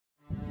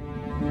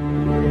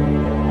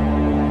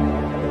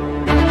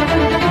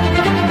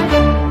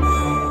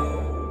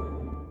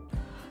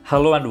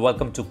Hello and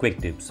welcome to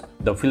Quick Tips,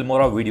 the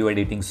Filmora video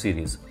editing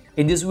series.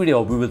 In this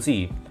video, we will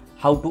see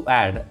how to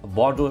add a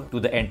border to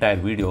the entire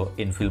video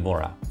in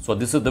Filmora. So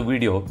this is the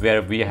video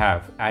where we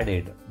have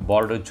added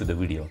border to the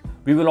video.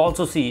 We will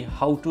also see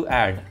how to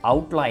add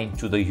outline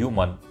to the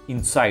human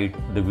inside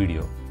the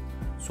video.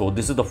 So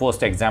this is the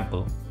first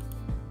example.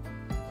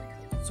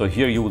 So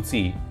here you will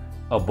see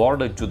a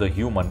border to the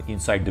human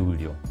inside the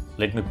video.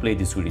 Let me play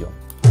this video.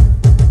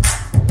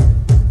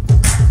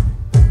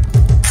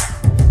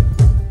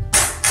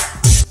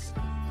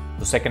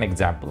 The second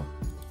example.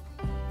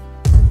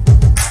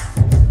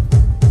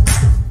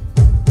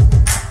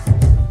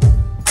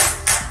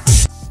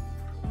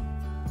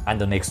 And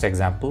the next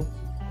example.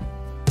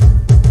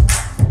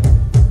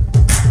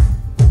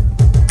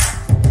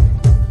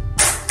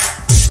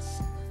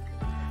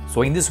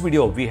 So in this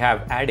video, we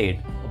have added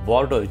a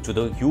border to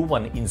the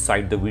human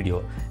inside the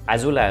video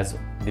as well as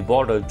the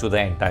border to the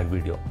entire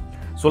video.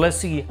 So let's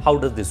see how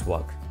does this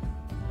work.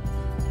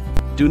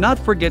 Do not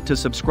forget to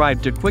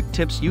subscribe to Quick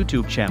Tips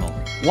YouTube channel.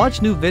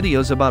 Watch new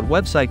videos about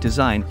website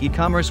design,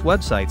 e-commerce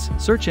websites,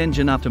 search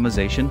engine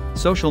optimization,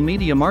 social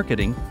media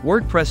marketing,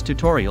 WordPress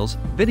tutorials,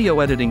 video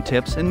editing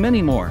tips and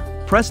many more.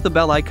 Press the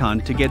bell icon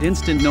to get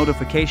instant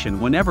notification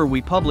whenever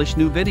we publish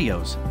new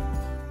videos.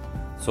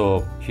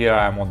 So here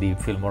I am on the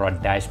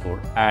Filmora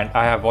dashboard and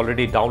I have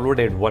already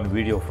downloaded one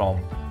video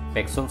from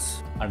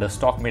Pexels. Under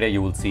stock media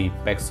you will see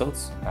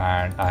Pexels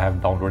and I have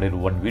downloaded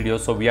one video,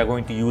 so we are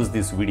going to use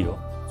this video.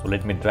 So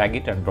let me drag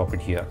it and drop it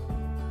here.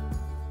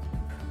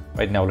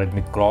 Right now let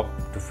me crop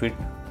to fit.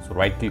 So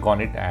right click on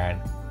it and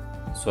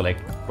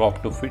select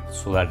crop to fit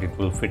so that it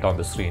will fit on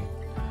the screen.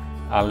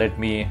 Let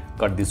me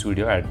cut this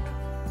video at,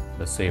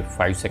 let's say,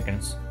 5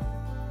 seconds.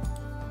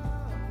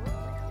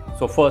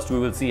 So first we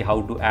will see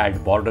how to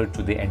add border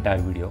to the entire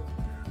video.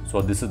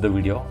 So this is the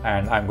video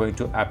and I'm going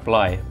to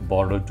apply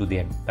border to the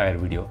entire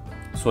video.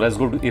 So let's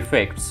go to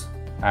effects,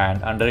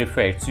 and under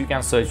effects you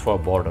can search for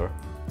border.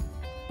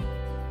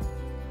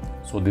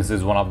 So this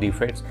is one of the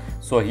effects.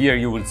 So here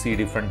you will see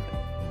different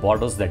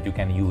borders that you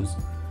can use.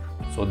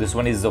 So this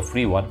one is the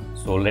free one.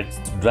 So let's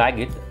drag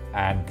it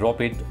and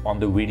drop it on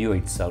the video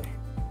itself.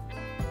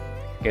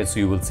 Okay, so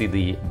you will see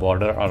the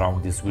border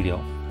around this video.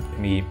 Let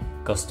me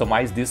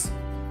customize this.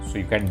 So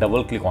you can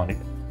double click on it.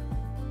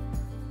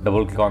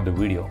 Double click on the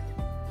video.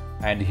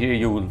 And here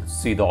you will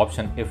see the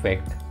option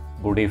effect.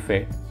 Go to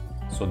effect.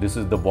 So this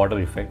is the border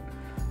effect.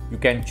 You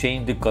can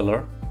change the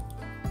color.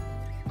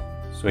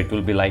 So it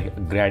will be like a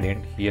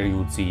gradient. Here you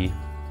will see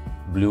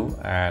blue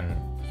and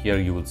here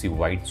you will see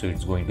white. So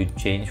it's going to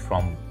change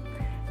from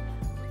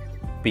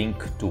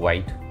pink to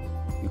white.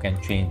 You can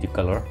change the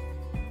color.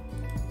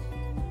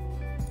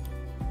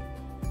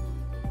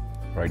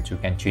 Right, so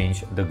you can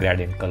change the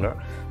gradient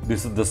color.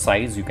 This is the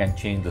size. You can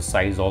change the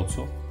size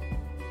also.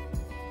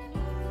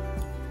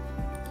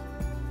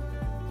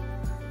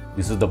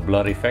 This is the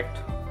blur effect.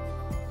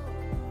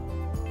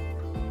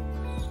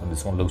 So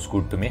this one looks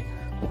good to me.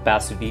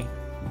 Opacity.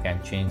 You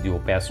can change the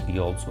opacity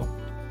also.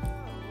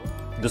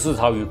 This is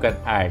how you can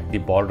add the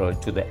border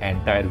to the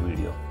entire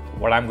video.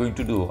 What I'm going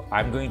to do,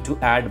 I'm going to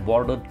add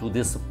border to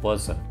this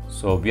person.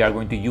 So we are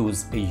going to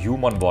use a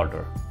human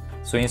border.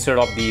 So instead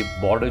of the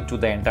border to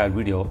the entire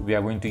video, we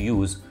are going to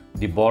use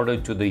the border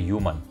to the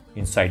human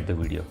inside the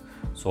video.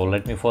 So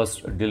let me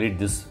first delete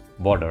this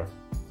border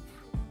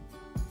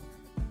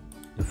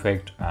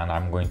effect and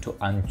I'm going to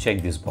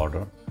uncheck this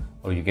border,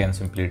 or you can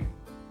simply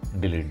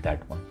delete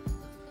that one.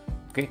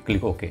 Okay,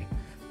 click OK.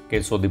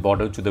 Okay, so the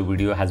border to the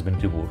video has been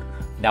removed.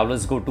 Now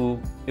let's go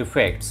to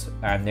effects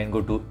and then go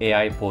to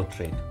AI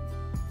portrait.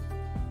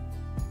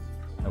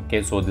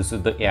 Okay, so this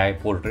is the AI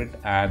portrait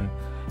and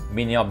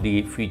many of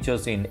the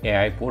features in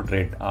AI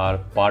portrait are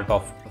part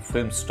of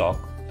film stock.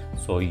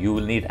 So you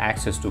will need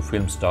access to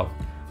film stock.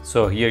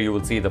 So here you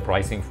will see the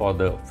pricing for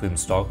the film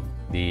stock.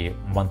 The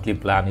monthly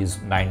plan is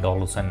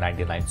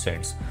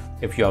 $9.99.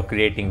 If you are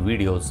creating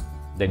videos,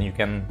 then you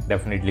can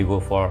definitely go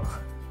for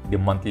the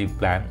monthly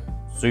plan.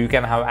 So you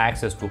can have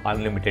access to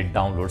unlimited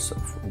downloads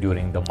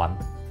during the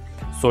month.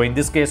 So in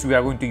this case, we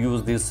are going to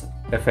use this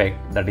effect,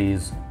 that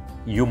is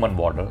human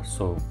border.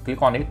 So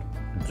click on it,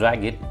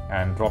 drag it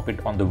and drop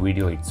it on the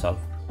video itself.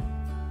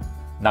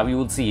 Now you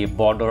will see a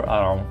border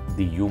around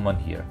the human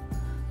here.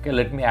 Okay,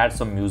 let me add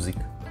some music.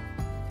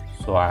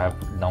 So I have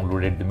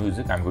downloaded the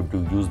music. I'm going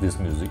to use this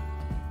music.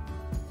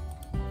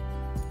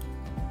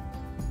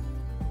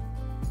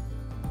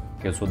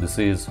 Okay, so this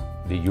is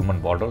the human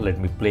border. Let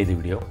me play the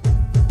video.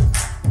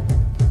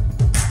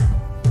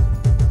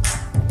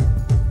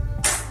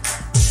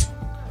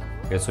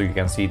 Okay, so you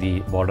can see the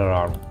border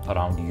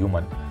around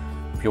human.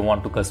 If you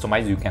want to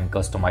customize, you can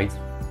customize.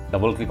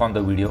 Double click on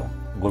the video,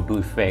 go to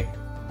effect.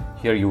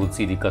 Here you will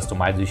see the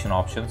customization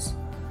options.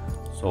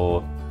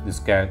 So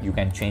you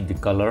can change the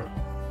color.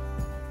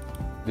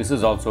 This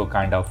is also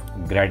kind of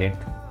gradient.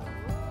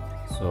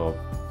 So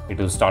it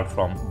will start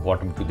from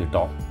bottom to the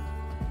top.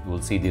 You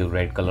will see the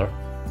red color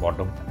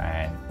bottom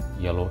and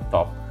yellow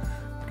top.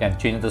 You can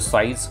change the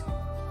size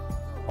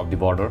of the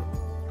border.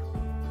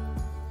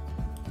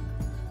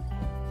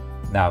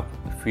 Now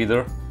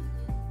feather,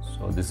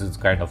 So this is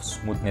kind of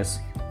smoothness.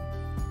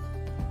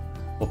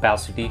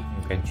 Opacity,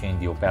 you can change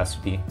the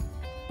opacity.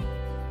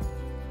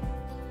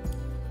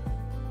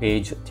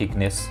 Edge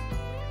thickness.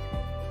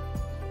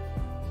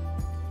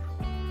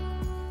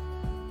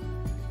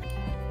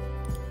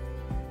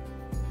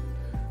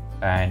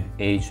 And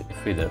edge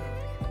feather.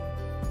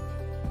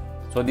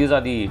 So these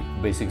are the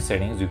basic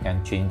settings. You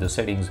can change the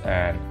settings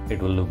and it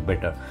will look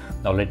better.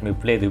 Now let me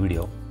play the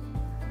video.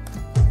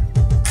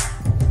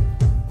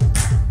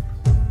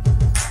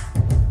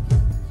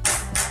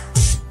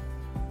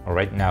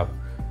 Alright, now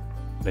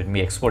let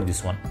me export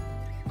this one.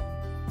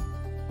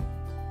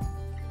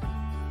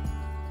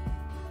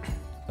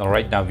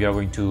 Alright, now we are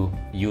going to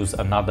use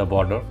another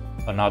border,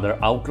 another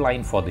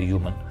outline for the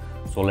human.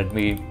 So let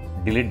me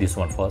delete this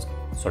one first.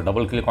 So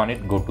double click on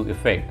it, go to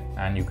effect,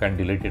 and you can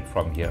delete it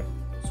from here.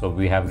 So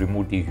we have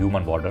removed the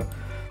human border.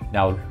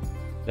 Now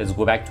let's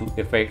go back to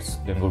effects,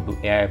 then go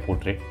to AI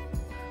portrait.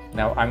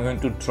 Now I'm going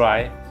to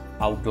try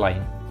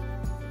outline.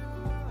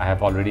 I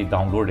have already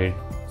downloaded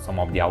some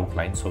of the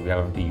outlines, so we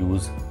are going to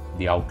use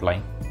the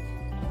outline.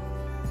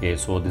 Okay,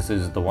 so this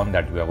is the one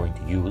that we are going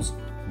to use,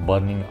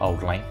 burning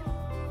outline.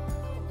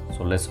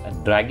 So let's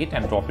drag it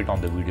and drop it on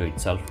the video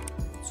itself.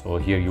 So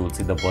here you will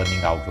see the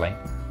burning outline.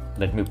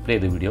 Let me play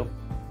the video.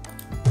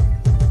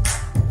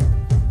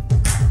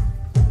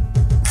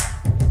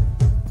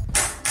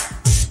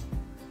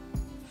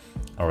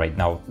 Alright,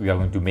 now we are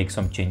going to make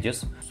some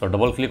changes. So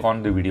double click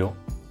on the video,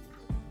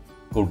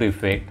 go to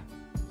effect,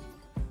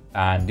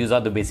 and these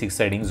are the basic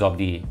settings of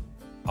the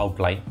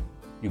outline.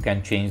 You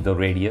can change the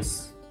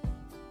radius.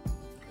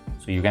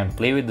 So you can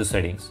play with the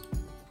settings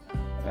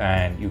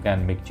and you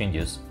can make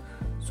changes.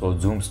 So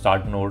zoom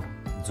start node,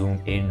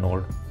 zoom end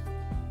node,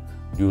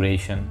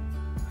 duration.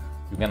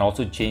 You can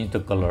also change the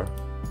color.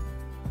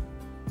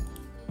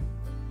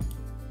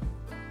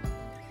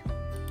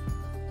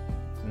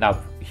 Now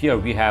here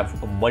we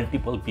have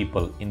multiple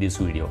people in this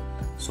video.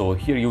 So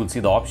here you will see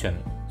the option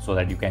so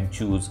that you can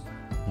choose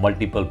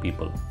multiple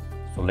people.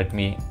 So let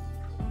me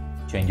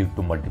change it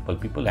to multiple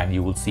people, and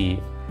you will see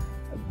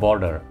a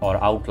border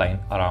or outline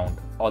around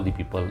all the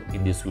people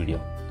in this video.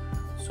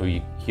 So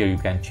here you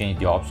can change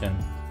the option,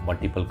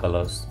 multiple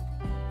colors,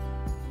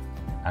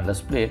 and let's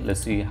play.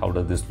 Let's see how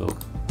does this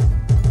look.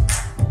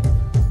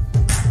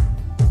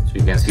 So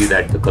you can see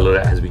that the color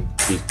has been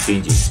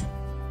changing,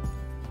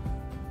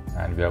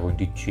 and we are going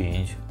to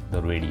change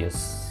the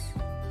radius.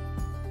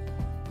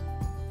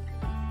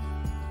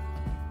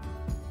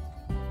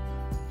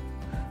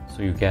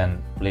 So you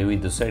can play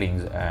with the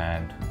settings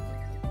and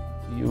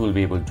you will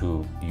be able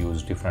to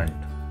use different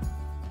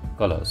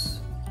colors.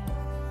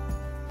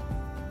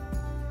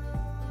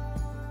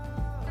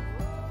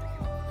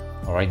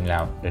 Alright,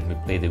 now let me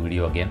play the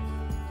video again.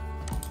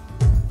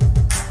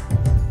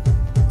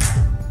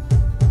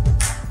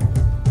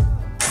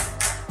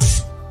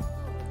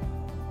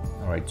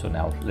 Alright, so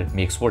now let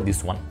me export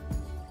this one.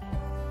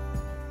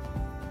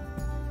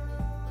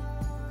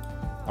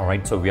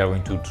 Alright, so we are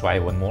going to try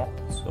one more.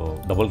 So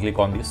double click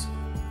on this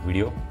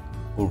video,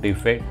 go to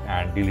effect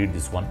and delete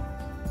this one.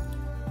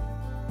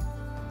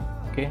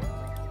 Okay,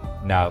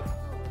 now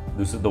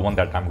this is the one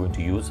that I'm going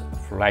to use,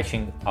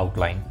 flashing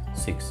outline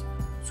 6.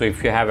 So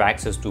if you have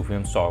access to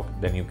Filmstock,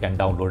 then you can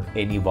download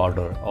any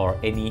border or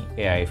any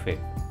AI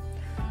effect.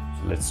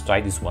 So let's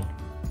try this one.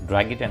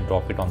 Drag it and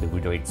drop it on the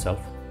video itself.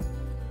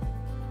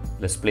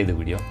 Let's play the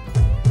video.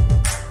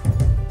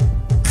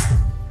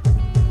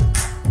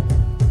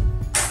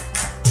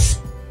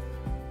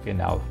 Okay,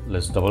 now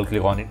let's double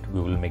click on it. We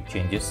will make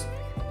changes,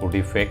 go to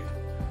effect,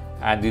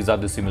 and these are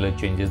the similar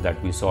changes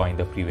that we saw in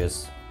the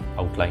previous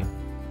outline.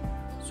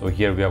 So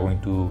here we are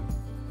going to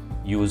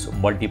use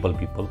multiple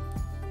people.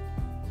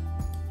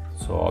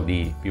 So all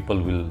the people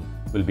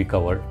will be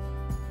covered.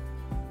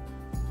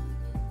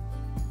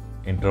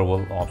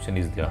 Interval option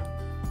is there.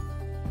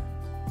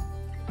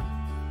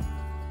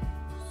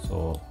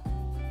 So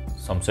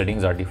some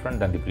settings are different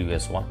than the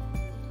previous one.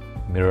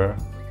 Mirror,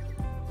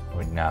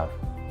 right now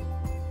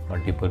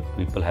multiple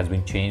people has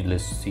been changed.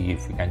 Let's see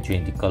if we can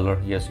change the color.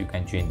 Yes, you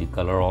can change the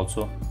color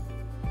also.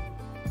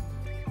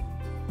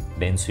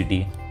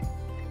 Density,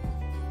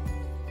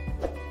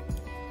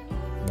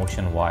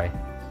 motion Y,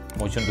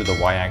 motion to the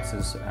Y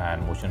axis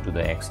and motion to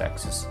the X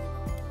axis.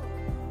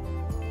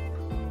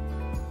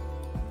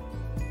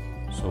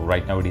 So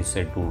right now it is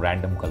set to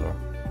random color,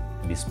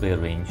 display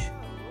range.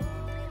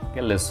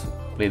 Okay, let's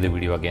play the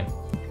video again.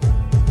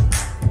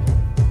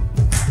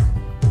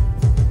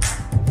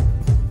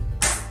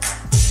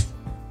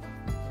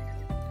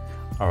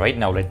 Alright,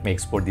 now let me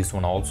export this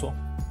one also.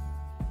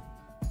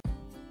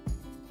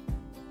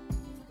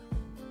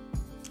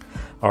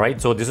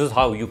 Alright, so this is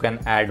how you can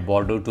add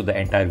border to the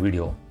entire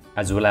video,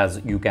 as well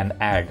as you can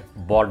add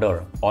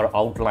border or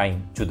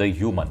outline to the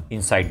human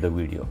inside the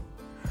video.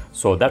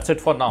 So that's it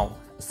for now.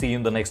 See you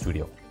in the next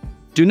video.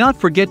 Do not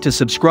forget to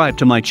subscribe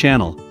to my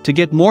channel to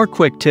get more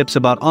quick tips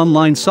about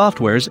online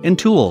softwares and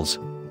tools.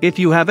 If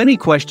you have any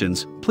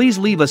questions, please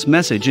leave us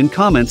message in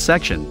comments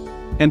section.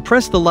 And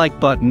press the like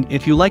button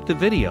if you like the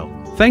video.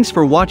 Thanks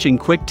for watching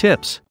Quick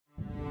Tips.